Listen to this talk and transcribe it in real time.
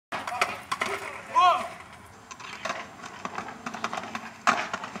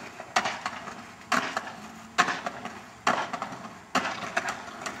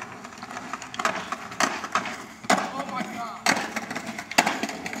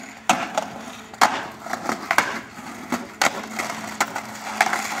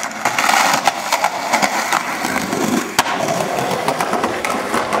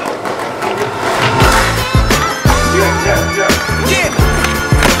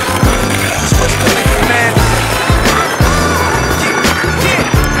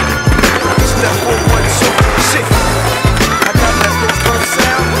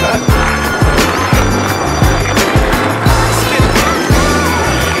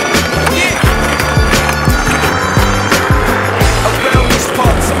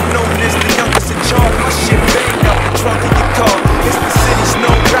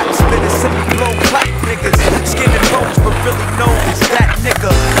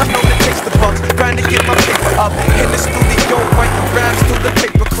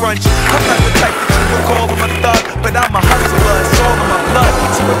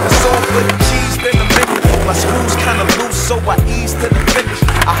finished.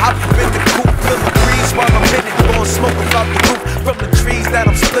 I hop up in the coupe, feel the breeze while I'm in it. Blowing smoke about the roof from the trees that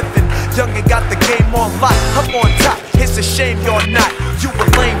I'm spliffing. Young and got the game on lock, I'm on top. It's a shame you're not. You a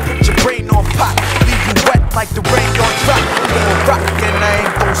lame, put your brain on pop. Leave you wet like the rain on drop. I'm gon' rock and I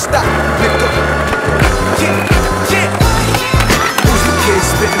ain't gon' stop, nigga. Yeah. Who's the kid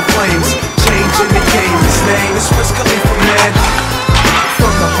spitting flames? Changing the game. His name is Wiz Khalifa, man.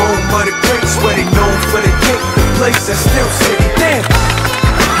 From the home of the greats, where they known for the kick, the place that's still city. Damn.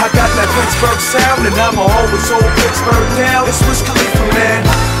 I got that Pittsburgh sound, and I'ma always hold Pittsburgh down. It's Wiz Khalifa, man.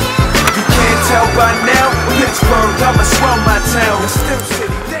 You can't tell by now, Pittsburgh, I'ma swell my town. It's still city.